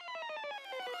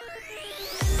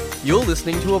You're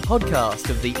listening to a podcast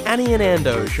of the Annie and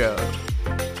Ando Show.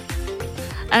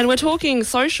 And we're talking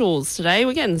socials today.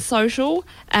 We're getting social,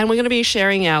 and we're going to be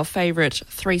sharing our favourite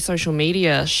 3 social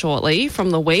media shortly from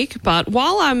the week. But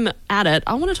while I'm at it,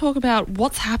 I want to talk about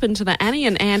what's happened to the Annie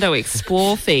and Ando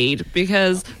Explore feed,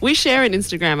 because we share an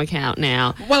Instagram account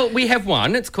now. Well, we have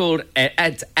one. It's called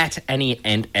at Annie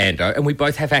and Ando, and we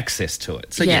both have access to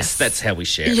it. So, yes that's how we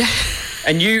share. Yeah.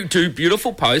 And you do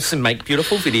beautiful posts and make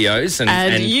beautiful videos.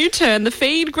 And you turn the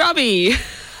feed grubby.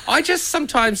 I just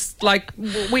sometimes,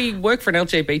 we work for an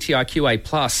LGBTIQA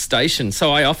plus station,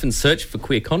 so I often search for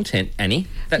queer content, Annie.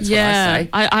 That's what I say.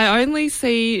 I only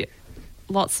see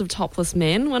lots of topless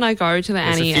men when I go to the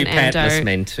Annie and Ando. There's a few pantless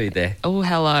men too there. Oh,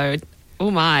 hello. Oh,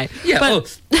 my. Yeah,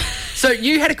 so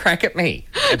you had a crack at me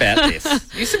about this.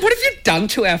 You said, what have you done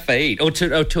to our feed or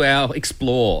to our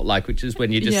Explore, which is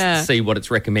when you just see what it's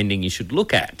recommending you should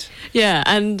look at? Yeah,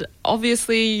 and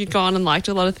obviously you've gone and liked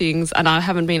a lot of things, and I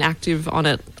haven't been active on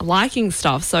it liking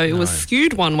stuff, so it was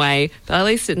skewed one way, but at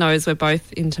least it knows we're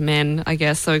both into men, I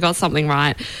guess, so we got something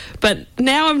right. But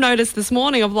now I've noticed this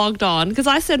morning I've logged on, because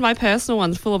I said my personal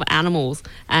one's full of animals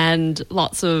and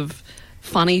lots of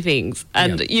funny things,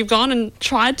 and you've gone and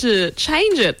tried to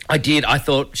change it. I did. I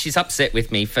thought she's upset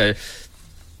with me for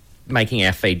making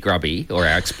our feed grubby or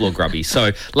our Explore grubby.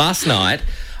 So last night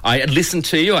I listened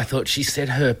to you. I thought she said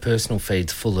her personal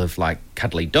feed's full of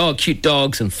cuddly cute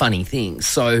dogs and funny things.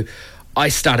 So I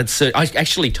started I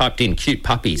actually typed in cute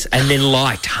puppies and then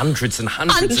liked hundreds and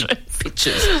hundreds of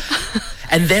pictures.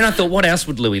 And then I thought, what else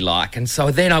would Louis like? And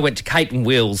so then I went to Kate and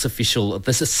Will's official,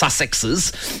 this is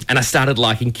Sussex's, and I started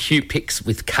liking cute pics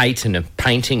with Kate and a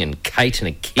painting and Kate and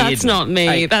a kid. That's not me.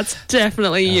 Kate. That's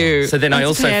definitely you. So then That's I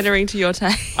also pandering to your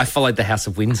taste. I followed the House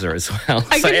of Windsor as well.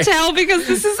 I can tell, because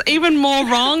this is even more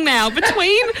wrong now.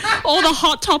 Between all the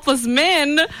hot topless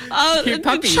men,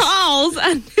 Charles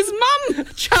and his mum.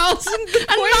 Charles and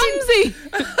Mumsy.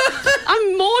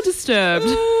 I'm more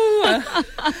disturbed.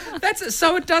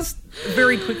 So it does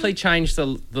very quickly change the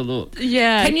look.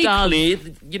 Yeah, Can you does. clear?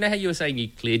 You know how you were saying you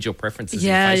cleared your preferences in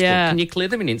Yeah, Facebook? yeah. Can you clear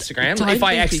them in Instagram? I If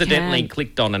I think you accidentally can.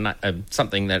 clicked on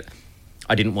something that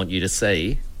I didn't want you to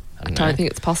see. I don't think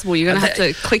it's possible. You're going to have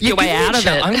to click your way out of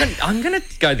it. I'm going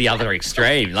to go the other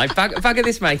extreme. Bugger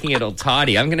this making it all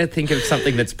tidy. I'm going to think of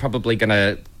something that's probably going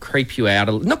to creep you out.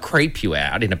 Not creep you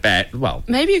out in a bad... Well,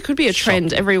 maybe it could be a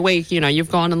trend every week.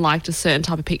 You've gone and liked a certain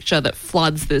type of picture that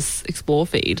floods this Explore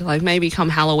feed. Maybe come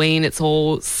Halloween, it's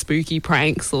all spooky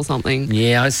pranks or something.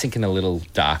 Yeah, I was thinking a little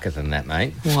darker than that,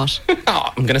 mate. What?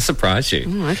 I'm going to surprise you.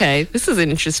 Okay, this is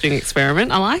an interesting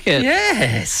experiment. I like it.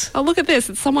 Yes. Oh, look at this.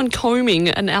 It's someone combing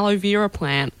an aloe vera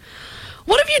plant.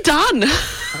 What have you done?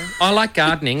 I like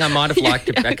gardening. I might have liked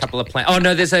a couple of plants. Oh,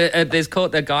 no, there's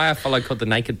a guy I follow called the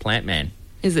Naked Plant Man.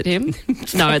 Is it him?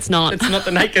 No, it's not. It's not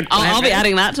the Naked Plant I'll be Man.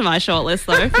 adding that to my shortlist,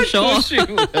 though, for sure. Of course you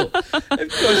will. Of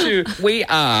course you will. We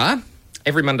are,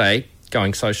 every Monday,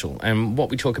 going social. And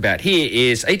what we talk about here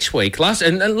is each week,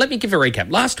 and let me give a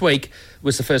recap. Last week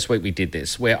was the first week we did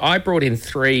this, where I brought in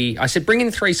I said bring in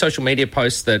 3 social media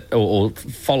posts that or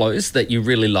follows that you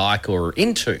really like or are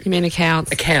into. You mean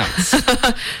accounts? Accounts.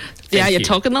 Yeah, you're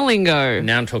talking the lingo.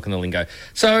 Now I'm talking the lingo.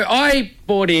 So I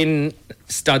bought in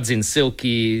studs in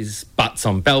silkies, butts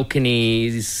on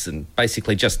balconies, and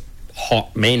basically just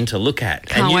hot men to look at.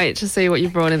 Can't wait to see what you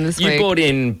brought in this week. You brought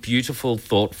in beautiful,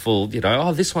 thoughtful,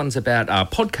 this one's about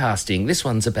podcasting, this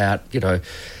one's about,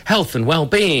 health and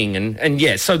well-being. And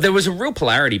yeah, so there was a real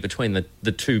polarity between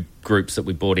the two groups that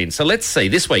we brought in. So let's see,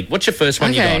 this week, what's your first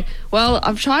one you got? Well,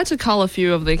 I've tried to cull a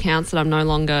few of the accounts that I'm no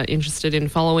longer interested in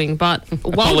following, but...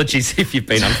 Apologies if you've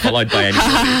been unfollowed by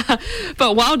anybody.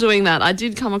 But while doing that, I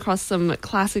did come across some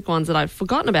classic ones that I'd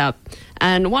forgotten about.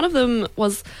 And one of them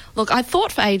was, look, I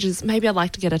thought for ages, maybe I'd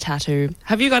like to get a tattoo.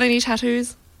 Have you got any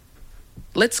tattoos?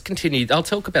 Let's continue. I'll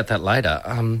talk about that later.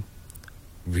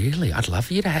 Really? I'd love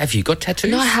you to have. You got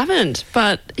tattoos? No, I haven't.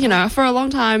 But, for a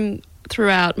long time...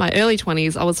 Throughout my early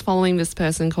 20s, I was following this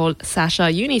person called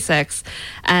Sasha Unisex,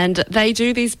 and they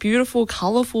do these beautiful,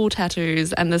 colourful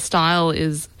tattoos, and the style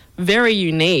is very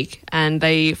unique, and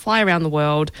they fly around the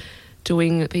world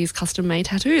doing these custom-made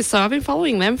tattoos. So I've been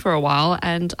following them for a while,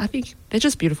 and I think they're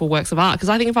just beautiful works of art, because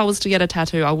I think if I was to get a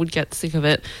tattoo, I would get sick of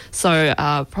it. So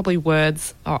probably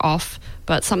words are off,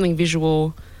 but something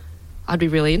visual I'd be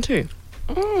really into.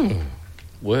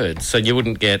 Words. So you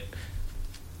wouldn't get...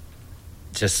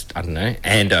 just, I don't know,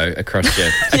 Ando across your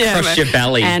your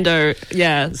belly. Ando,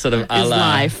 yeah. Sort of a is la,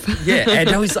 life. Yeah,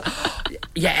 Ando is...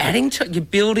 you're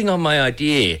building on my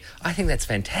idea. I think that's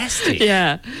fantastic.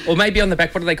 Yeah. Or maybe on the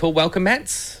back, what do they call welcome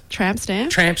mats? Tramp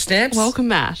stamp? Tramp stamps? Welcome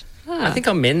mat. I think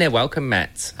on men they're welcome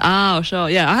mats. Oh, sure.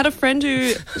 Yeah. I had a friend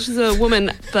she's a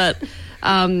woman, but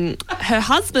her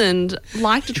husband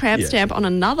liked a tramp stamp on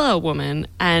another woman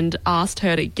and asked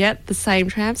her to get the same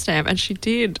tramp stamp, and she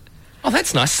did. Oh,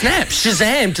 that's nice. Snap.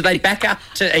 Shazam. Do they back up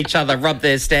to each other, rub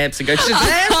their stamps and go,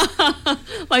 Shazam?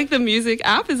 Like the music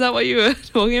app? Is that what you were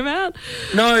talking about?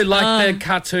 No, like the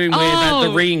cartoon where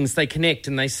the rings, they connect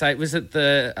and they say, was it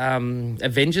the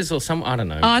Avengers or something? I don't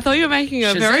know. Oh, I thought you were making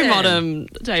a very Shazam. modern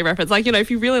day reference. Like, if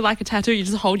you really like a tattoo, you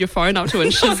just hold your phone up to it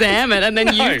and Shazam it, and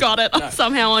then you've got it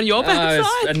somehow on your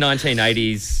backside. It's a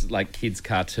 1980s like kids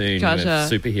cartoon Gotcha. of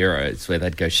superheroes where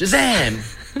they'd go, Shazam.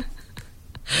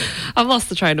 I've lost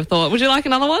the train of thought. Would you like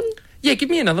another one? Yeah, give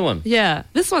me another one. Yeah,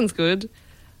 this one's good.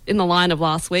 In the line of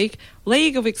last week,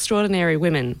 League of Extraordinary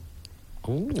Women.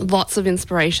 Ooh. Lots of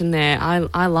inspiration there.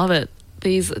 I love it.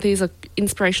 These are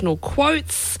inspirational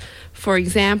quotes. For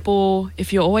example,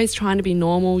 if you're always trying to be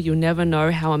normal, you'll never know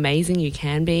how amazing you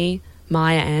can be.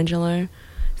 Maya Angelou.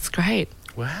 It's great.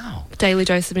 Wow. Daily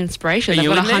dose of inspiration. Are They've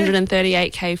you got in there?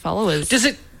 138k followers. Does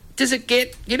it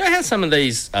get, how some of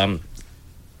these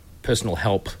personal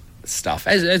help stuff,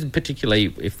 as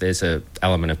particularly if there's a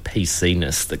element of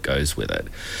PC-ness that goes with it,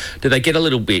 do they get a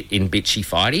little bit in bitchy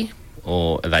fighty,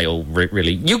 or are they all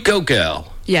really, you go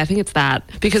girl? Yeah, I think it's that,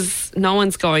 because no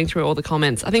one's going through all the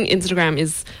comments. I think Instagram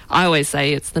is, I always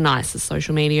say, it's the nicest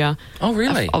social media. Oh,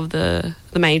 really? Of the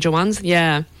major ones,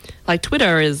 yeah. Like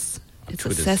Twitter it's a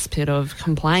cesspit of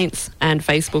complaints, and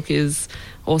Facebook is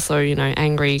also,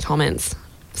 angry comments.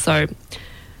 So,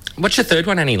 what's your third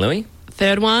one, Annie Louie?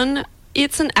 third one,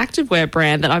 it's an activewear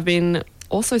brand that I've been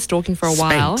also stalking for a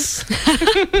while.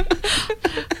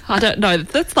 I don't know.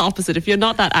 That's the opposite. If you're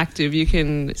not that active, you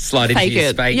can slide fake into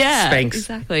your it. Yeah, Spanx.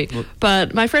 exactly.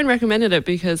 But my friend recommended it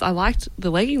because I liked the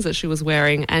leggings that she was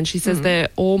wearing, and she says they're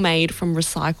all made from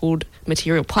recycled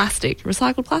material,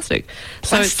 recycled plastic.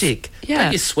 Plastic? So yeah.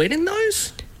 Don't you sweat in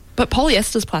those? But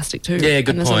polyester's plastic too. Yeah, good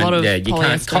and there's point. a lot of you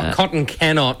can't. polyester. Cotton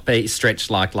cannot be stretched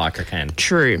like Lycra can.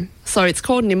 True. So it's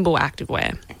called Nimble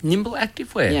Activewear. Nimble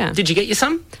Activewear. Yeah. Did you get you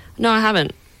some? No, I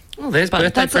haven't. Oh, there's birthday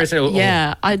That's present.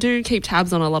 yeah, I do keep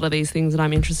tabs on a lot of these things that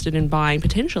I'm interested in buying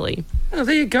potentially. Oh,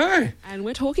 there you go. And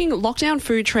we're talking lockdown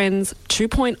food trends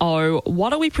 2.0.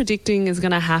 What are we predicting is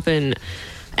going to happen?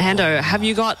 Ando, have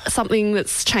you got something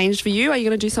that's changed for you? Are you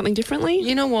going to do something differently?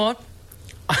 You know what?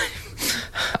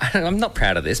 I'm not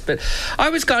proud of this, but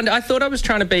I thought I was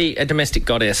trying to be a domestic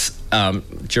goddess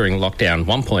during lockdown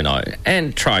 1.0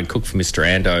 and try and cook for Mr.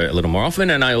 Ando a little more often.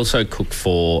 And I also cook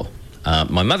for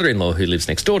my mother-in-law who lives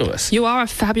next door to us. You are a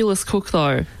fabulous cook,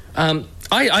 though.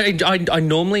 I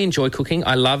normally enjoy cooking.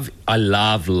 I love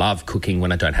cooking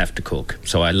when I don't have to cook.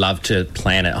 So I love to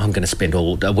plan it. I'm going to spend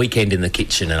a weekend in the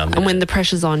kitchen, and when the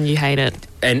pressure's on, you hate it.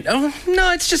 And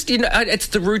no, it's just it's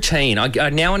the routine. I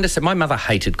now understand. My mother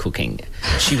hated cooking.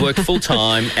 She worked full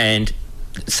time, and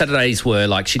Saturdays were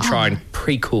like she'd try and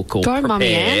pre-cook or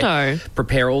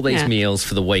prepare all these meals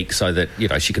for the week so that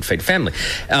she could feed a family.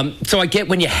 So I get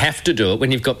when you have to do it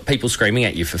when you've got people screaming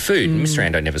at you for food. And Mr.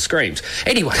 Ando never screams.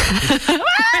 Anyway, food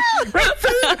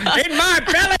in my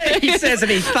belly, he says, and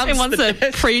he thumps. He wants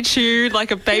it pre-chewed like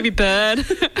a baby bird.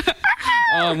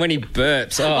 Oh, and when he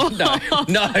burps. Oh,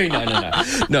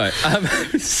 no.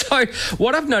 So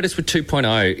what I've noticed with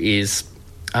 2.0 is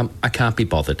I can't be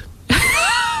bothered.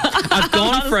 I've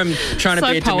gone from trying to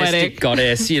be a domestic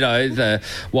goddess, the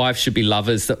wives should be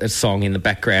lovers song in the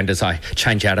background as I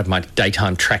change out of my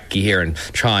daytime track gear and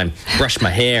try and brush my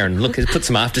hair and put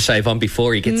some aftershave on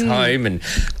before he gets home and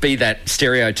be that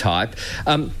stereotype.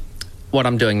 What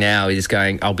I'm doing now is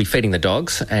I'll be feeding the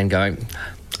dogs and going,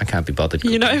 I can't be bothered.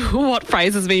 You know what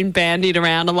phrase has been bandied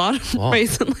around a lot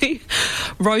recently?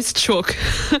 Roast chook.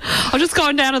 I'm just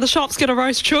going down to the shops, get a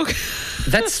roast chook.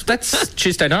 That's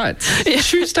Tuesday night.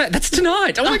 Tuesday. That's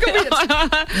tonight. Oh my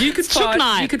God! You could find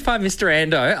Mr.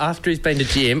 Ando after he's been to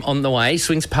gym on the way,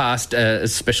 swings past a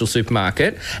special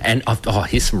supermarket, and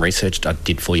here's some research I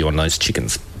did for you on those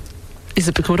chickens. Is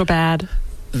it good or bad?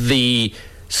 The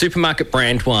supermarket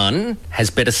brand one has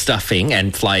better stuffing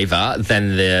and flavour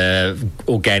than the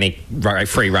organic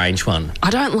free range one. I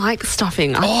don't like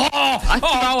stuffing. I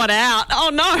throw it out. Oh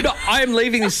no! I am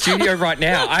leaving the studio right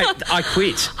now. I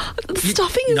quit.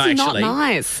 Stuffing is not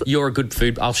nice. You're a good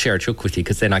food. I'll share a chook with you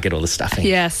because then I get all the stuffing.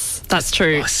 Yes, that's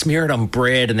true. I smear it on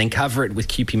bread and then cover it with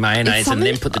Kewpie mayonnaise and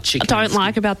then put the chicken. I don't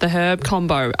like about the herb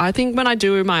combo. I think when I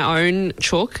do my own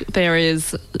chook, there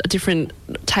is a different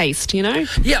taste.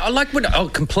 Yeah, I like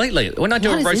completely. When I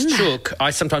do a roast chook,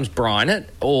 I sometimes brine it,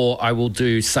 or I will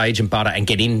do sage and butter and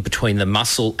get in between the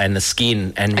muscle and the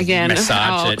skin and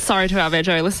massage it. Sorry to our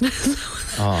veggie listeners.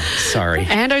 Oh, sorry.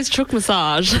 Ando's chook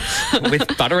massage.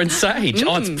 With butter and sage.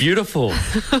 Oh, it's beautiful.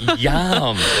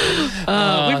 Yum.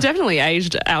 We've definitely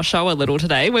aged our show a little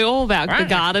today. We're all about the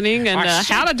gardening and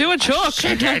how to do a chook.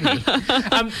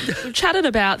 We've chatted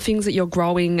about things that you're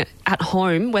growing at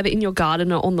home, whether in your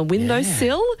garden or on the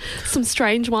windowsill. Some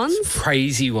strange ones.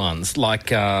 Crazy ones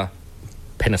like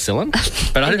penicillin.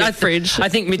 But I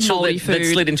think Mitchell that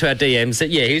slid into our DMs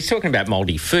that, he was talking about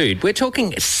mouldy food. We're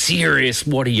talking serious,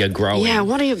 what are you growing? Yeah,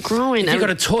 what are you growing? Have you got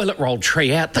a toilet roll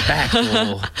tree out the back?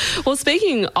 Or... Well,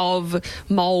 speaking of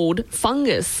mould,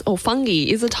 fungus or fungi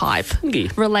is a type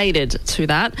related to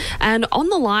that. And on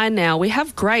the line now, we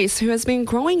have Grace, who has been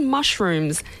growing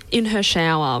mushrooms in her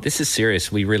shower. This is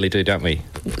serious. We really do, don't we?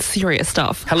 Serious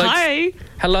stuff. Hello. Hi.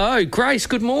 Hello, Grace.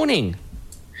 Good morning.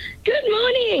 Good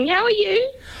morning. How are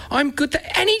you? I'm good.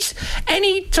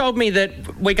 Annie told me that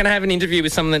we're going to have an interview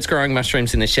with someone that's growing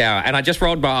mushrooms in the shower, and I just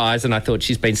rolled my eyes and I thought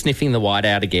she's been sniffing the white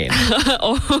out again.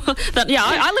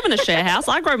 I live in a share house.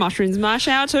 I grow mushrooms in my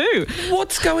shower too.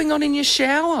 What's going on in your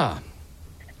shower?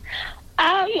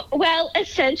 Well,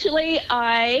 essentially,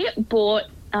 I bought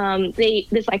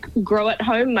this grow at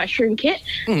home mushroom kit,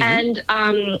 and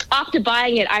after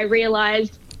buying it, I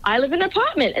realised I live in an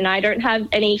apartment and I don't have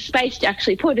any space to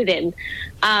actually put it in.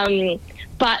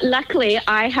 But luckily,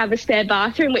 I have a spare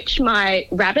bathroom, which my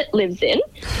rabbit lives in,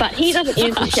 but he doesn't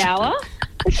use the shower.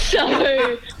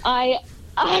 So I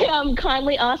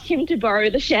kindly asked him to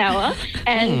borrow the shower,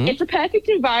 and it's a perfect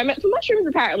environment for mushrooms,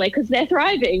 apparently, because they're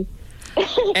thriving.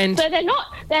 And so they're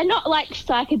not like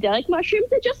psychedelic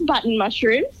mushrooms, they're just button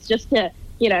mushrooms, just to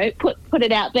put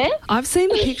it out there. I've seen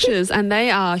the pictures and they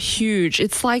are huge.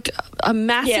 It's like a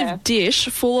massive dish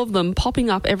full of them popping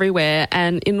up everywhere,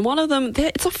 and in one of them,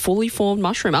 it's a fully formed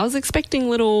mushroom. I was expecting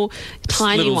little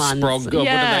tiny ones. What are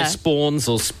they, spawns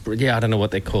or... I don't know what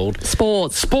they're called.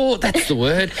 Spores. That's the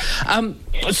word.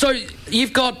 So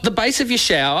you've got the base of your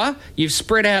shower, you've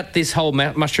spread out this whole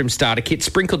mushroom starter kit,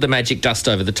 sprinkled the magic dust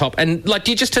over the top, and do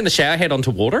you just turn the shower head on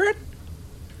to water it?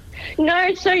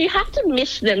 No, so you have to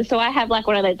mist them. So I have one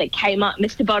of those Kmart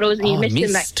mister bottles, and you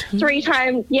mist them 3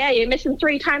 times. Yeah, you mist them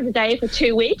 3 times a day for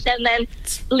 2 weeks, and then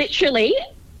literally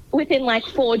within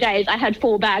 4 days, I had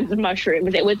 4 bags of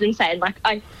mushrooms. It was insane.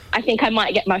 I think I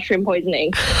might get mushroom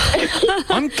poisoning.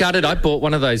 I'm gutted. I bought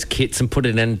one of those kits and put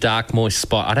it in a dark, moist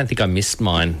spot. I don't think I missed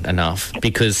mine enough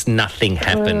because nothing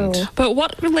happened. Oh. But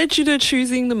what led you to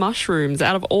choosing the mushrooms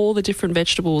out of all the different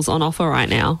vegetables on offer right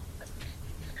now?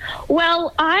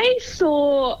 Well, I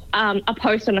saw a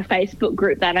post on a Facebook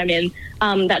group that I'm in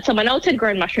that someone else had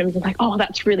grown mushrooms, and oh,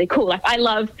 that's really cool. I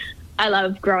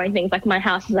love growing things. My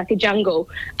house is like a jungle.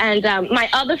 And my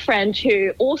other friend,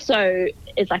 who also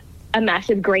is a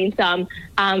massive green thumb,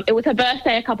 it was her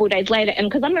birthday a couple of days later, and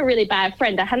because I'm a really bad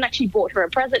friend, I hadn't actually bought her a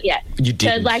present yet. You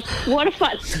didn't? So what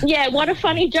a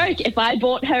funny joke if I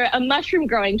bought her a mushroom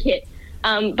growing kit.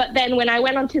 But then when I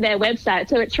went onto their website,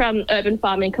 so it's from Urban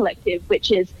Farming Collective,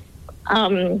 which is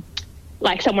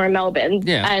somewhere in Melbourne.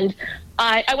 Yeah. And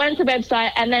I went to the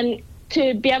website, and then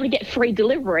to be able to get free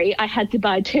delivery, I had to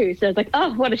buy 2. So I was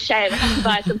oh, what a shame. I have to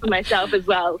buy some for myself as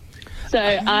well. So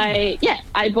I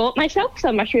bought myself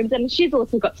some mushrooms, and she's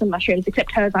also got some mushrooms,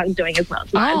 except hers I'm doing as well.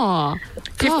 Oh,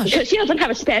 gosh. Because she doesn't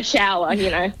have a spare shower,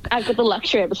 I've got the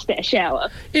luxury of a spare shower.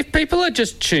 If people are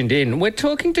just tuned in, we're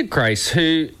talking to Grace,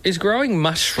 who is growing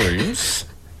mushrooms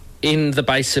in the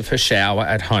base of her shower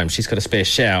at home. She's got a spare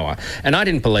shower. And I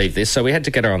didn't believe this, so we had to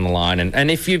get her on the line.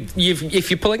 And if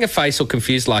you're pulling a face or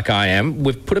confused like I am,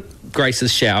 we've put a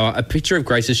picture of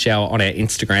Grace's shower on our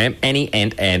Instagram, Annie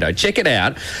and Ando. Check it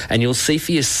out, and you'll see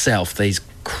for yourself these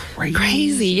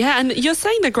crazy. Yeah, and you're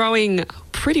saying they're growing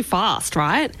pretty fast,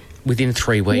 right? Within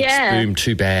 3 weeks, boom,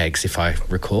 2 bags, if I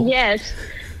recall. Yes.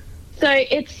 So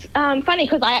it's funny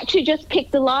because I actually just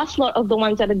picked the last lot of the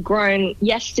ones that had grown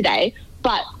yesterday,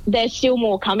 but there's still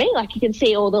more coming. You can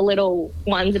see all the little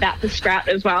ones about to sprout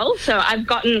as well. So I've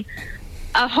gotten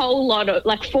a whole lot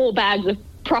of 4 bags of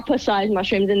proper sized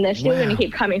mushrooms, and they're still going to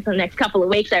keep coming for the next couple of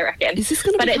weeks, I reckon. Is this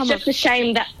going to become a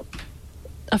shame that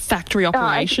a factory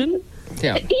operation?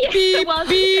 Yeah. Yes, beep,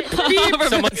 beep, beep.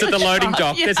 Someone's at the loading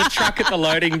dock. Yeah. There's a truck at the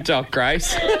loading dock,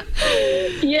 Grace.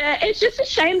 Yeah, it's just a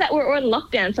shame that we're on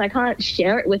lockdown, so I can't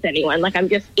share it with anyone. I'm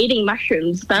just eating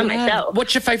mushrooms by myself.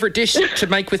 What's your favourite dish to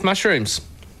make with mushrooms?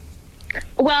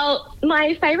 Well,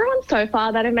 my favourite one so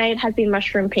far that I made has been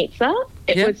mushroom pizza.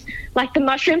 Yeah. was like the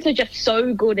mushrooms are just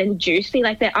so good and juicy,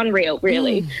 like they're unreal,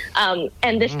 really.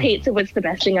 And this pizza was the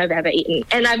best thing I've ever eaten.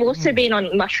 And I've also been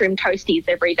on mushroom toasties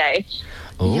every day.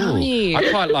 Ooh, Yummy. I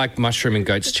quite like mushroom and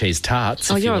goat's cheese tarts.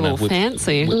 Oh, if you you're a wanna little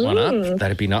fancy. whip one up.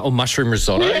 That'd be nice. Or mushroom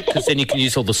risotto, because then you can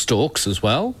use all the stalks as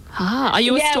well. Ah, are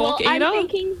you a stalk well, eater? I'm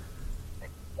thinking,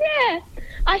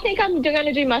 I think I'm going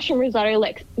to do mushroom risotto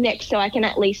next so I can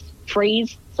at least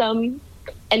freeze some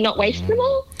and not waste them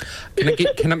all.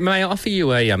 May I offer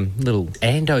you a little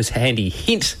Ando's handy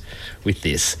hint with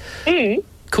this?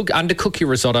 Undercook your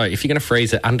risotto. If you're going to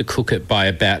freeze it, undercook it by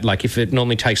about, like if it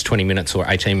normally takes 20 minutes or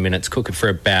 18 minutes, cook it for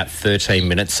about 13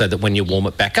 minutes so that when you warm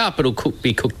it back up, it'll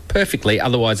be cooked perfectly.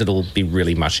 Otherwise, it'll be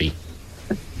really mushy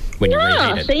when you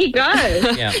reheat it. There you go.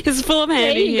 Yeah. It's full of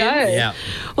handy There you hints. go. Yeah.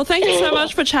 Well, thank you so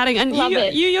much for chatting. And Love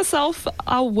it. you yourself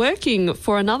are working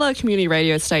for another community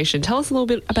radio station. Tell us a little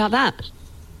bit about that.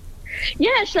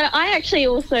 Yeah, so I actually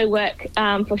also work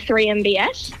for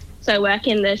 3MBS. So I work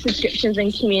in the subscriptions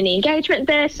and community engagement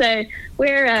there. So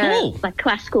we're a Cool. like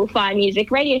classical fine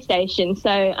music radio station.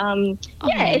 So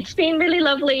it's been really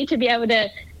lovely to be able to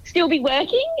still be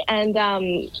working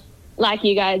and like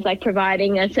you guys, like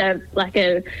providing us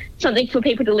something for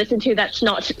people to listen to that's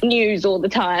not news all the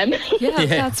time. Yeah,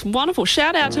 that's wonderful.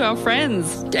 Shout out to our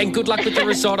friends. And good luck with the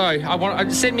risotto.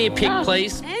 Send me a pic,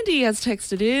 please. Andy has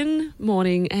texted in.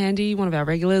 Morning, Andy, one of our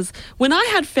regulars. When I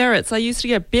had ferrets, I used to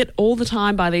get bit all the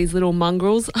time by these little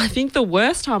mongrels. I think the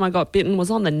worst time I got bitten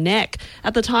was on the neck.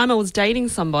 At the time, I was dating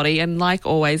somebody, and like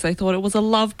always, they thought it was a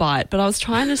love bite, but I was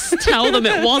trying to tell them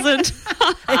it wasn't.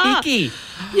 A hickey.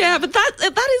 Yeah, but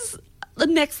that is the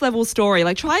next level story.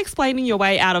 Like, try explaining your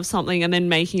way out of something and then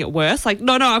making it worse. Like,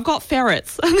 no, I've got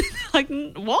ferrets. And then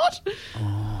like, what?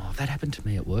 Oh, that happened to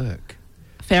me at work.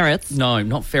 Ferrets? No,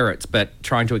 not ferrets, but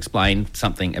trying to explain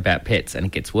something about pets and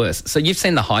it gets worse. So you've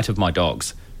seen the height of my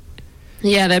dogs.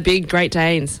 Yeah, they're big Great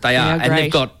Danes. They are, and great.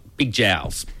 they've got big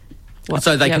jowls. What?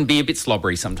 So they Yep. can be a bit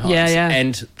slobbery sometimes. Yeah.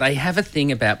 And they have a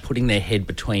thing about putting their head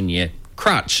between your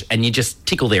crutch and you just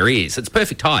tickle their ears. It's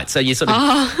perfect height. So you sort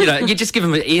of, you just give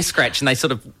them an ear scratch and they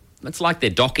sort of, it's like they're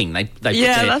docking. They put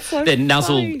that's so their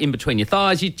nuzzle funny. in between your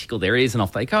thighs, you tickle their ears and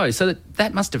off they go. So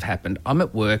that must have happened. I'm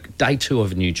at work, day 2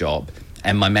 of a new job,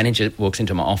 and my manager walks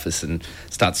into my office and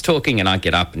starts talking and I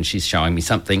get up and she's showing me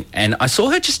something and I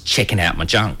saw her just checking out my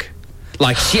junk.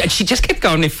 Like she just kept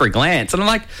going in for a glance and I'm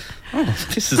like, oh,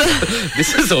 this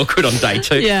is awkward on day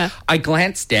 2. Yeah. I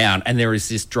glanced down and there is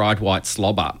this dried white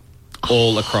slobber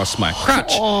all across my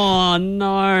crutch. Oh, no,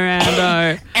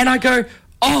 Ando. And I go,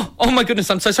 oh my goodness,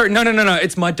 I'm so sorry. No,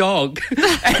 it's my dog.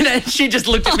 And then she just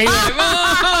looked at me like,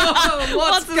 oh,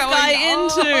 what's this going guy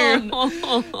on? into?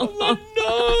 Oh,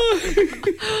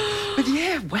 no. But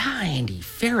yeah, wow, Andy,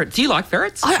 ferret. Do you like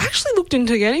ferrets? I actually looked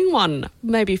into getting one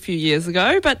maybe a few years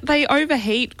ago, but they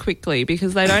overheat quickly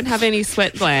because they don't have any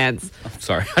sweat glands. I'm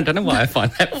sorry, I don't know why I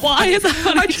find that Why funny. is that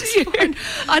funny to you?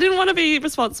 I didn't want to be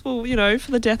responsible,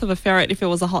 for the death of a ferret if it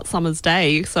was a hot summer's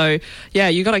day. So, yeah,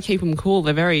 you got to keep them cool.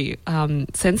 They're very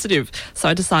sensitive. So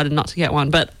I decided not to get one.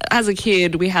 But as a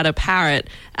kid, we had a parrot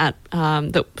that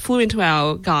flew into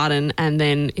our garden and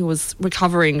then it was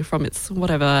recovering from its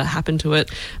whatever happened to it.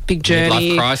 Big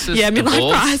journey. Midlife crisis? Yeah, midlife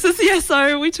Divorce? crisis. Yeah,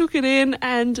 so we took it in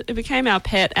and it became our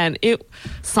pet and it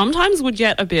sometimes would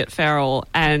get a bit feral.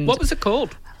 And What was it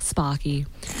called? Sparky,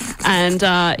 and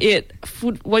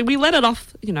we let it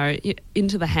off,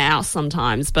 into the house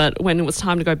sometimes. But when it was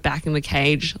time to go back in the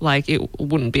cage, like it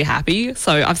wouldn't be happy.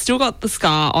 So I've still got the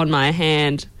scar on my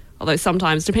hand. Although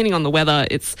sometimes, depending on the weather,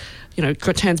 it's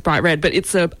turns bright red. But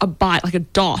it's a bite, like a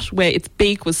dot, where its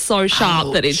beak was so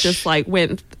sharp that it just like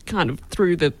went kind of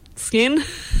through the skin.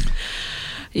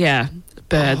 Yeah,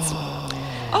 birds.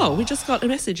 Oh, we just got a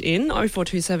message in.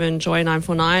 0427 Joy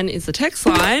 949 is the text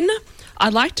line.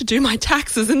 I'd like to do my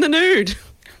taxes in the nude.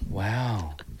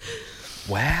 Wow.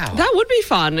 That would be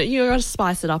fun. You got to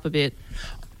spice it up a bit.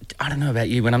 I don't know about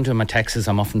you. When I'm doing my taxes,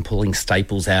 I'm often pulling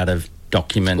staples out of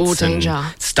documents Oh, and danger.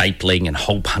 stapling and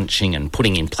hole punching and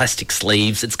putting in plastic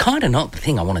sleeves. It's kind of not the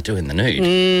thing I want to do in the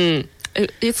nude.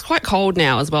 It's quite cold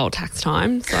now as well, tax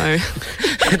time. So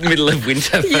Middle of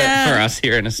winter for us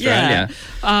here in Australia.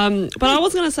 But I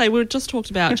was going to say, we just talked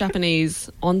about Japanese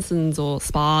onsens or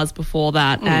spas before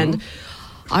that. And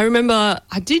I remember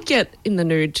I did get in the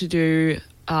nude to do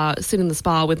sit in the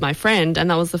spa with my friend. And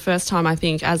that was the first time, I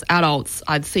think, as adults,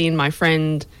 I'd seen my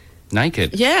friend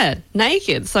Naked. Yeah,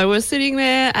 naked. So we're sitting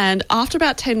there, and after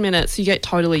about 10 minutes, you get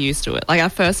totally used to it. Like,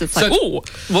 at first, it's like, ooh.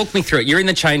 Walk me through it. You're in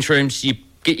the change rooms. You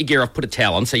get your gear off, put a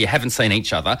towel on, so you haven't seen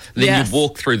each other. Then Yes. you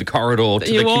walk through the corridor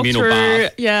to You the walk communal through,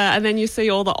 bath. yeah, and then you see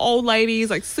all the old ladies,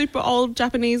 like super old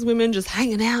Japanese women, just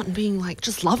hanging out and being like,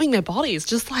 just loving their bodies.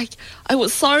 Just like, it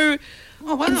was so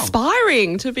Oh, wow.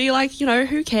 inspiring to be like,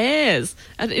 who cares?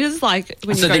 And it is like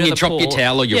when you So go then to you the drop your pool.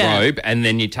 towel or your Yeah. robe, and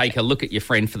then you take a look at your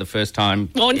friend for the first time.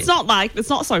 Well, it's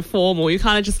not so formal. You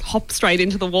kind of just hop straight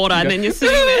into the water and then you're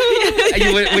sitting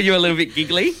there. Were you a little bit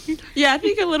giggly? Yeah, I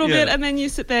think a little Yeah. bit, and then you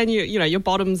sit there and your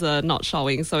bottoms are not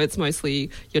showing, so it's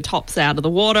mostly your tops out of the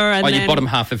water. And Oh, then, your bottom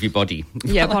half of your body.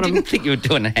 Yeah, I bottom. didn't think you were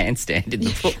doing a handstand in the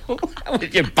pool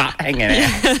with your butt hanging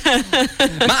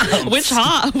out.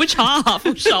 Mums. Which half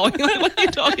was showing? What are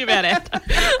you talking about,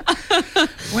 Anna?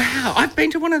 Wow, I've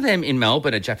been to one of them in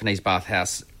Melbourne, a Japanese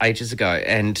bathhouse, ages ago,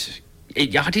 and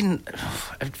it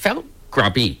felt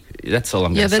grubby. That's all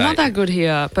I'm Yeah, going to say. they're not that good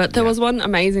here. But there was one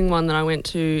amazing one that I went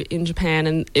to in Japan,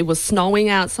 and it was snowing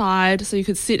outside, so you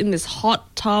could sit in this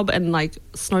hot tub and like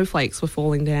snowflakes were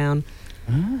falling down.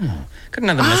 Got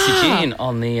another message in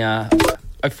on the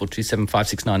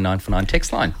 0427569949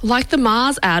 text line. Like the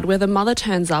Mars ad where the mother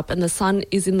turns up and the son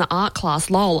is in the art class.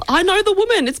 Lol. I know the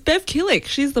woman. It's Bev Killick.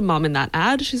 She's the mum in that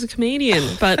ad. She's a comedian.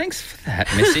 But Thanks for that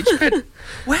message. But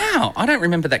wow, I don't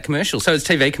remember that commercial. So it's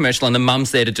a TV commercial, and the mum's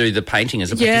there to do the painting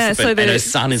as a participant, and her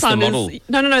son is the model.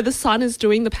 No. The son is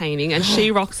doing the painting, and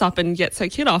she rocks up and gets her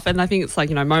kid off. And I think it's like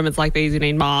moments like these you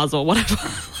need Mars or whatever.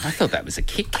 I thought that was a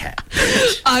Kit Kat.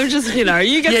 I'm just you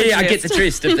get the Yeah, I get gist. the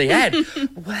gist of the ad.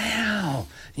 Wow.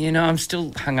 I'm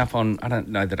still hung up on, I don't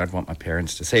know that I'd want my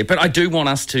parents to see it, but I do want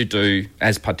us to do,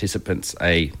 as participants,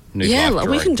 a nude life we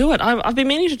drawing. can do it. I've been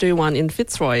meaning to do one in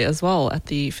Fitzroy as well at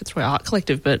the Fitzroy Art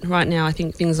Collective, but right now I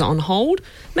think things are on hold.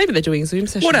 Maybe they're doing Zoom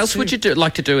sessions. What else too. would you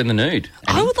like to do in the nude?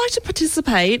 I would like to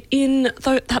participate in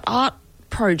that art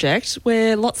project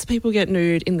where lots of people get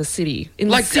nude in the city, in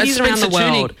the cities around the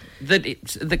world.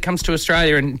 That comes to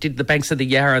Australia and did the banks of the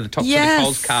Yarra, the tops Yes. of the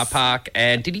Coles car park,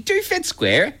 and did he do Fed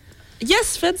Square?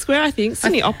 Yes, Fed Square, I think.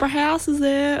 Sydney Opera House is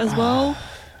there as well.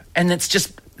 And it's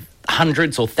just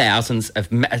hundreds or thousands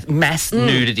of mass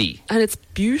nudity. And it's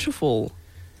beautiful.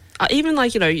 Even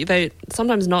they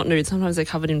sometimes not nude, sometimes they're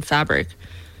covered in fabric.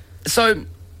 So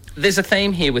there's a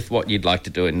theme here with what you'd like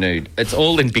to do in nude. It's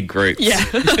all in big groups. Yeah.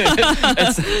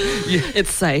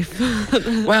 It's safe.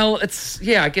 Well,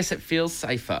 I guess it feels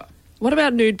safer. What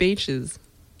about nude beaches?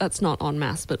 That's not en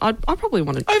masse, but I probably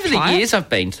want to Over try the it years, I've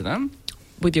been to them.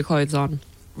 with your clothes on.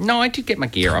 No, I did get my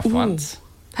gear off once.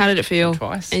 How did it feel?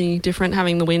 Twice. Any different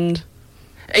having the wind?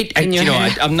 In your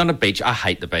hair. I'm not a beach. I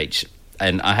hate the beach.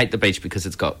 And I hate the beach because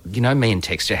it's got, me and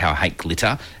texture, how I hate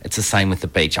glitter. It's the same with the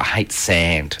beach. I hate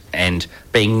sand. And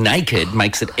being naked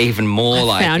makes it even more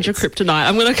like... Found your kryptonite.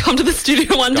 I'm going to come to the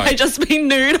studio one day, Don't. just be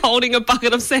nude, holding a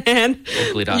bucket of sand.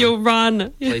 Or glitter. You'll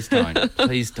run. Please don't.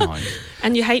 Please don't.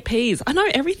 And you hate peas. I know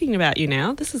everything about you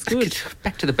now. This is good.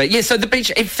 Back to the beach. Yeah, so the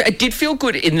beach, it did feel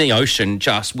good in the ocean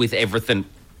just with everything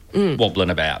wobbling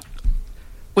about.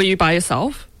 Were you by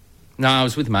yourself? No, I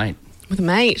was with a mate. With a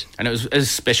mate? And it was a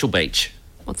special beach.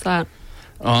 What's that?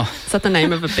 Oh, Is that the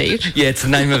name of a beach? yeah, it's the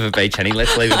name of a beach, honey.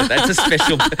 Let's leave it at that. It's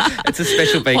a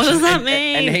special beach. What does that And-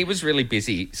 mean? And he was really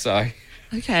busy, so...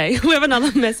 Okay, we have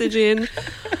another message in.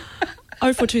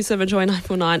 0427 Joy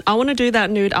 949. I want to do that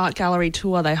nude art gallery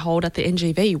tour they hold at the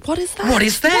NGV. What is that? What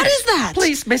is that? What is that?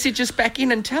 Please message us back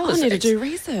in and tell I us. need to It's do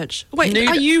research. Wait,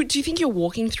 nude- do you think you're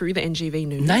walking through the NGV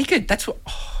nude? naked. That's what...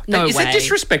 No is that way.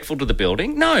 disrespectful to the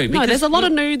building? No. No, because- there's a lot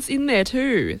of nudes in there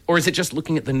too. Or is it just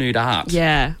looking at the nude art?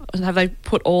 Yeah. Have they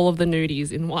put all of the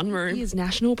nudies in one room? It is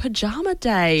National Pajama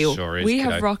Day. Sure is, We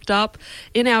kiddo. have rocked up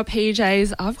in our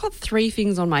PJs. I've got 3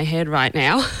 things on my head right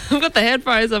now. I've got the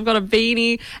headphones, I've got a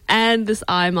beanie, and this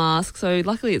eye mask. So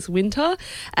luckily it's winter.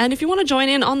 And if you want to join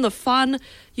in on the fun,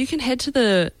 you can head to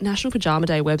the National Pajama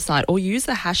Day website or use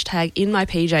the hashtag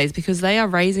 #InMyPJs because they are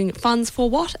raising funds for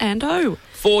what, Ando?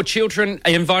 For children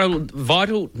and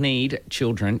vital need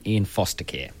children in foster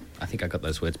care. I think I got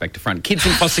those words back to front. Kids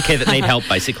in foster care that need help,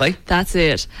 basically. That's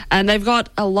it. And they've got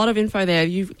a lot of info there.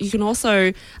 You can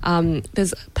also,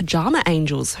 there's Pajama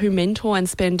Angels who mentor and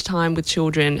spend time with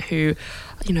children who,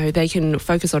 they can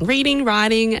focus on reading,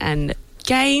 writing and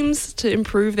games to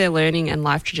improve their learning and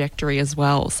life trajectory as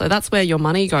well. So that's where your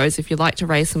money goes if you'd like to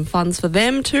raise some funds for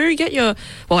them too.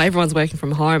 Everyone's working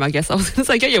from home, I guess I was going to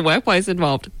say, get your workplace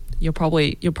involved. You're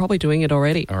probably doing it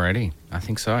already. Already, I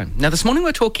think so. Now, this morning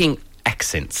we're talking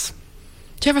accents.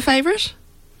 Do you have a favourite?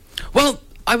 Well,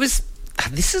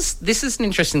 this is an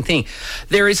interesting thing.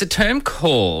 There is a term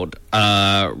called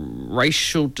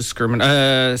racial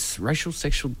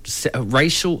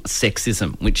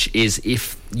sexism, which is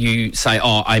if you say,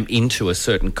 "Oh, I'm into a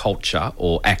certain culture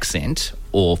or accent,"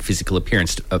 or physical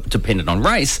appearance dependent on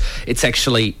race, it's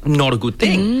actually not a good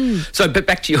thing. So, but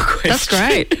back to your question. That's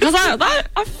great. Because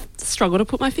I've struggled to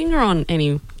put my finger on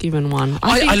any given one.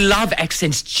 I love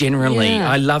accents generally. Yeah.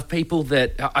 I love people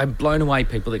that... I'm blown away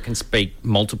people that can speak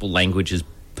multiple languages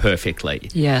perfectly.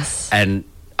 Yes. And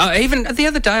even the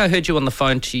other day I heard you on the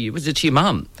phone to your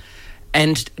mum?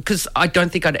 And because I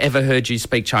don't think I'd ever heard you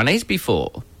speak Chinese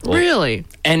before. Really?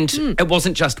 And it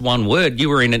wasn't just one word. You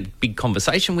were in a big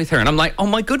conversation with her. And I'm like, oh,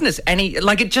 my goodness, Annie.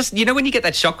 Like, it just, when you get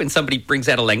that shock when somebody brings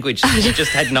out a language you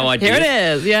just had no idea. Here it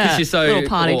is, yeah. 'Cause you're so, little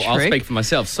party trick. I'll speak for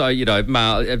myself. So,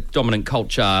 male, dominant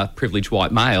culture, privileged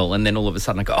white male. And then all of a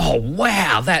sudden I go, oh,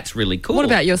 wow, that's really cool. What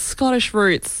about your Scottish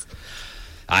roots?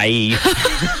 I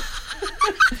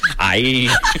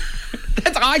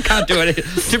can't do it.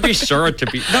 To be sure,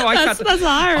 no, I can't. That's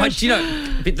Irish.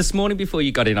 But this morning before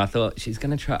you got in, I thought she's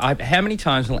going to try. How many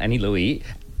times will Annie Louie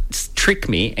trick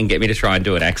me and get me to try and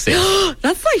do an accent?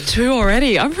 That's like 2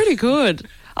 already. I'm pretty good.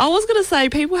 I was going to say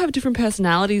people have different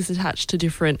personalities attached to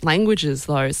different languages,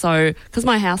 though. So, because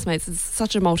my housemates, it's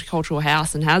such a multicultural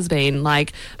house and has been.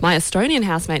 Like, my Estonian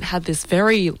housemate had this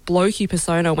very blokey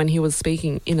persona when he was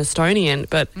speaking in Estonian,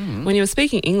 but when he was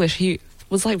speaking English, he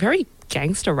was like very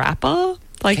gangster rapper.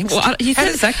 Like, Gangster? How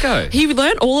does that go? He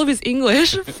learned all of his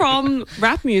English from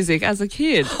rap music as a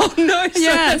kid. Oh, no.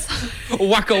 Yes.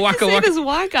 Waka, waka, His name waka. is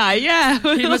Waka, yeah.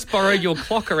 You must borrow your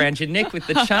clock around your neck with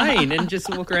the chain and just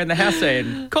walk around the house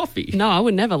saying coffee. No, I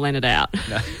would never lend it out.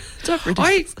 No. Don't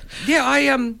ridiculous.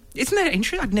 Isn't that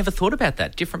interesting? I'd never thought about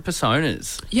that. Different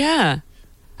personas. Yeah.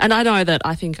 And I know that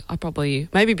I think I probably,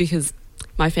 maybe because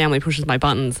my family pushes my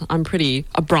buttons, I'm pretty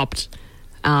abrupt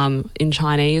in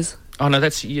Chinese. Oh, no,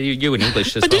 that's you in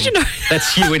English as But well. did you know-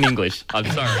 That's you in English. I'm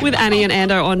sorry. With Annie and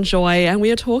Ando on Joy, and we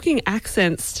are talking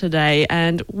accents today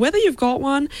and whether you've got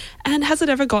one and has it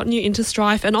ever gotten you into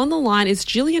strife. And on the line is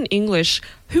Gillian English,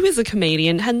 who is a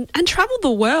comedian and travelled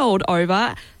the world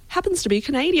over, happens to be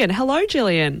Canadian. Hello,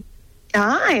 Gillian.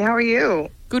 Hi, how are you?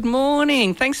 Good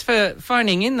morning. Thanks for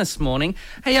phoning in this morning.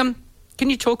 Hey, can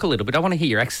you talk a little bit? I want to hear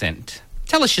your accent.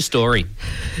 Tell us your story.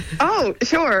 Oh,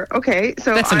 sure. Okay.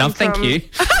 So That's enough. Thank you.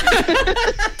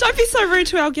 Don't be so rude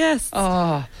to our guests.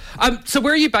 Oh, so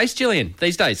where are you based, Gillian,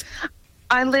 these days?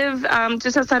 I live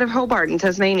just outside of Hobart in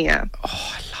Tasmania.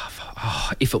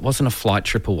 If it wasn't a flight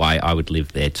trip away, I would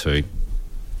live there too.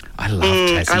 I love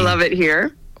Tassie. I love it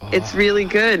here. It's really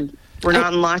good. We're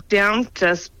not in lockdown.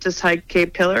 Just hike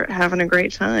Cape Pillar, having a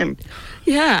great time.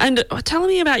 Yeah, and tell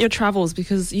me about your travels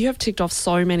because you have ticked off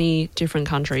so many different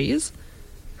countries.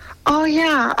 Oh,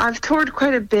 yeah. I've toured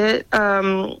quite a bit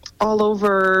all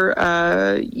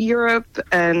over Europe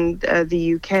and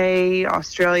the UK,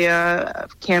 Australia,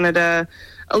 Canada,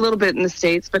 a little bit in the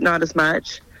States, but not as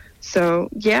much. So,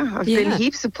 yeah, I've been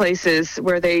heaps of places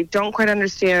where they don't quite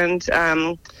understand.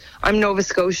 I'm Nova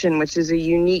Scotian, which is a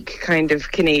unique kind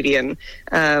of Canadian.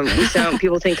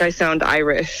 People think I sound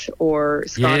Irish or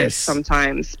Scottish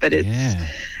sometimes, but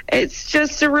it's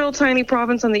just a real tiny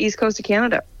province on the east coast of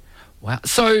Canada. Wow.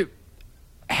 So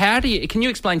can you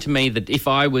explain to me that if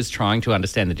I was trying to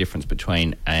understand the difference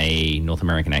between a North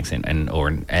American accent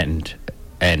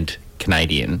and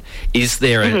Canadian, is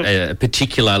there a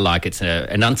particular, like it's an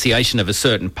enunciation of a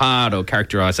certain part or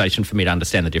characterization for me to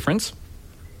understand the difference?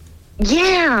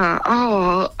 Yeah.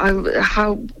 Oh,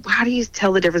 how do you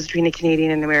tell the difference between a Canadian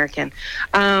and American?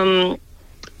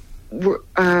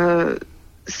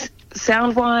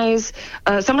 Sound-wise,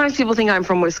 sometimes people think I'm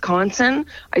from Wisconsin.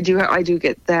 I do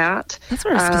get that. That's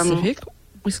very specific.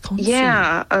 Wisconsin.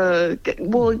 Yeah.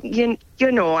 Well, you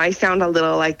know, I sound a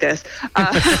little like this.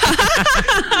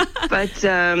 But,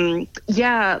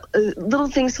 little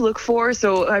things to look for.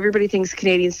 So everybody thinks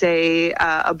Canadians say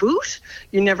a boot.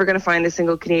 You're never going to find a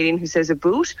single Canadian who says a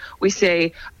boot. We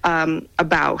say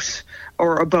about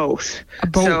or a boat. A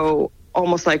boat. So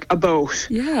almost like a boat.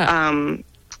 Yeah.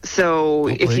 So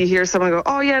if you hear someone go,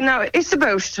 oh, yeah, no, it's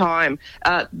about time,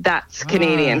 that's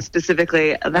Canadian.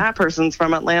 Specifically, that person's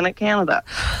from Atlantic Canada.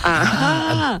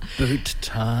 Boot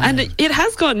time. And it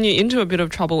has gotten you into a bit of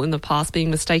trouble in the past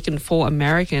being mistaken for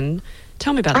American.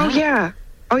 Tell me about that.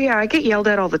 Oh, yeah, I get yelled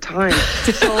at all the time.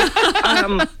 So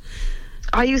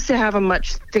I used to have a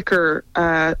much thicker,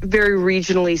 very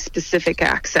regionally specific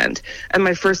accent. And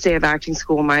my first day of acting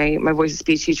school, my voice and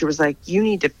speech teacher was like, you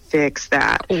need to fix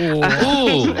that. And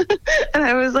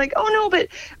I was like, oh, no, but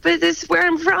this is where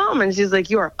I'm from. And she's like,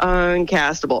 you are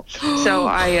uncastable. So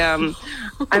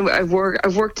I've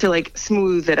worked to like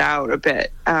smooth it out a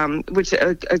bit, which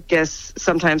I guess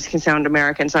sometimes can sound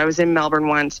American. So I was in Melbourne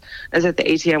once. I was at the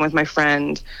ATM with my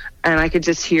friend, and I could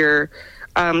just hear,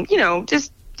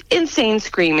 just insane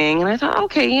screaming. And I thought,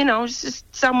 okay, you know, it's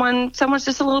just someone's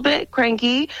just a little bit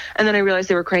cranky. And then I realized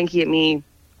they were cranky at me.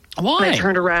 Why? And I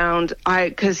turned around,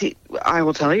 I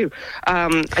will tell you,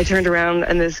 I turned around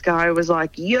and this guy was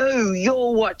like,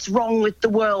 you're what's wrong with the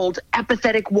world,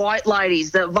 apathetic white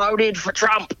ladies that voted for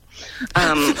Trump.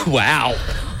 Wow.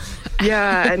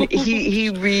 Yeah, and he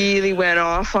really went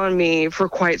off on me for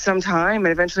quite some time.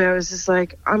 And eventually I was just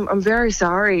like, I'm very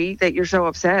sorry that you're so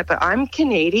upset, but I'm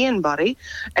Canadian, buddy.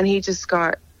 And he just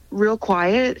got real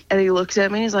quiet and he looked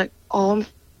at me and he's like, oh,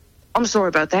 I'm sorry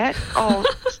about that. Oh,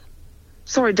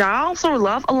 sorry, doll. Sorry,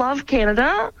 love. I love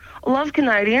Canada. I love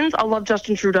Canadians. I love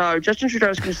Justin Trudeau. Justin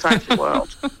Trudeau's going to save the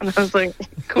world. And I was like,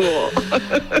 cool.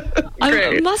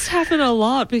 It must happen a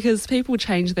lot because people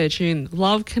change their tune.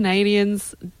 Love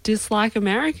Canadians, dislike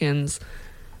Americans.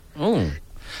 Oh.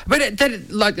 But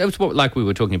like we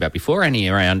were talking about before, Annie,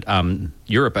 around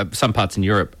Europe. Some parts in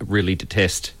Europe really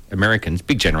detest Americans.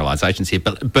 Big generalisations here,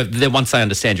 but then once they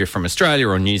understand you're from Australia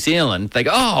or New Zealand, they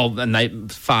go, oh, and they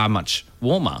far much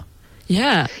warmer.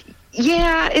 Yeah.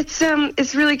 Yeah,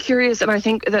 it's really curious, and I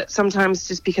think that sometimes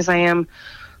just because I am,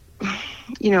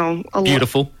 you know,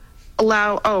 Beautiful.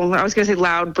 I was going to say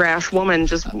loud, brash woman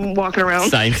just walking around.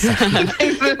 Same.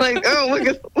 They're like, oh, look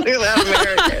at that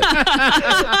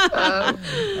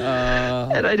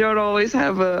American. And I don't always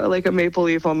have a maple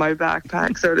leaf on my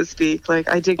backpack, so to speak. Like,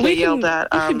 I did get yelled at.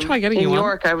 We can try getting in you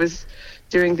York, I was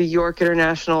during the York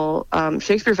International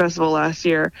Shakespeare Festival last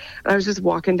year. And I was just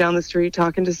walking down the street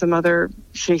talking to some other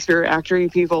Shakespeare actor-y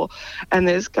people. And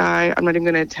this guy, I'm not even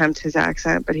going to attempt his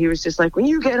accent, but he was just like, when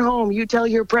you get home, you tell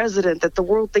your president that the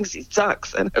world thinks he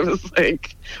sucks. And I was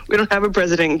like, we don't have a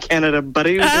president in Canada,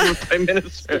 buddy. We have a prime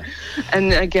minister.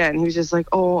 And again, he was just like,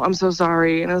 oh, I'm so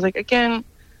sorry. And I was like, again,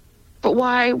 but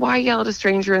why yell at a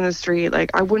stranger in the street?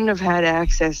 Like, I wouldn't have had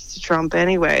access to Trump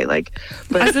anyway. Like,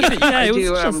 but As if it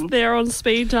was just there on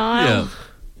speed dial.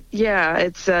 Yeah,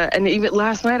 it's and even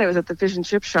last night I was at the fish and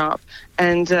chip shop,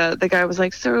 and the guy was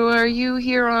like, "So are you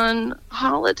here on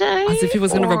holiday?" As if he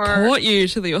was going to report you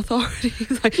to the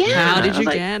authorities. Like, Yeah, how did I you was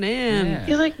like, get in? Yeah.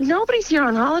 You're like, nobody's here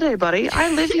on holiday, buddy.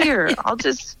 I live here. I'll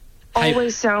just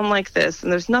always sound like this,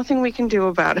 and there's nothing we can do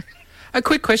about it. A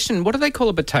quick question. What do they call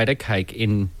a potato cake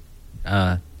in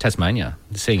Tasmania?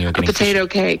 Seeing you A getting potato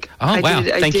cake. Oh, wow.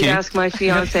 I Thank did you. ask my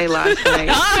fiance last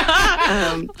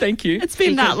night. Thank you. It's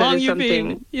been Because that long. that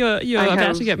is You're I about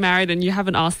have- to get married, and you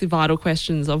haven't asked the vital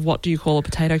questions of what do you call a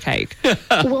potato cake.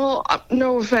 Well,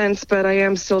 no offense, but I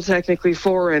am still technically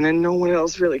foreign, and no one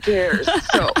else really cares.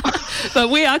 So, But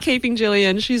we are keeping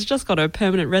Gillian. She's just got her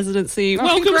permanent residency. Oh,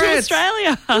 Welcome congrats. to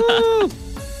Australia.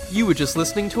 You were just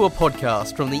listening to a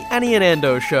podcast from the Annie and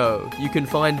Ando Show. You can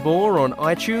find more on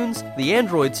iTunes, the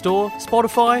Android Store,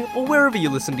 Spotify, or wherever you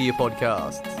listen to your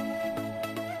podcasts.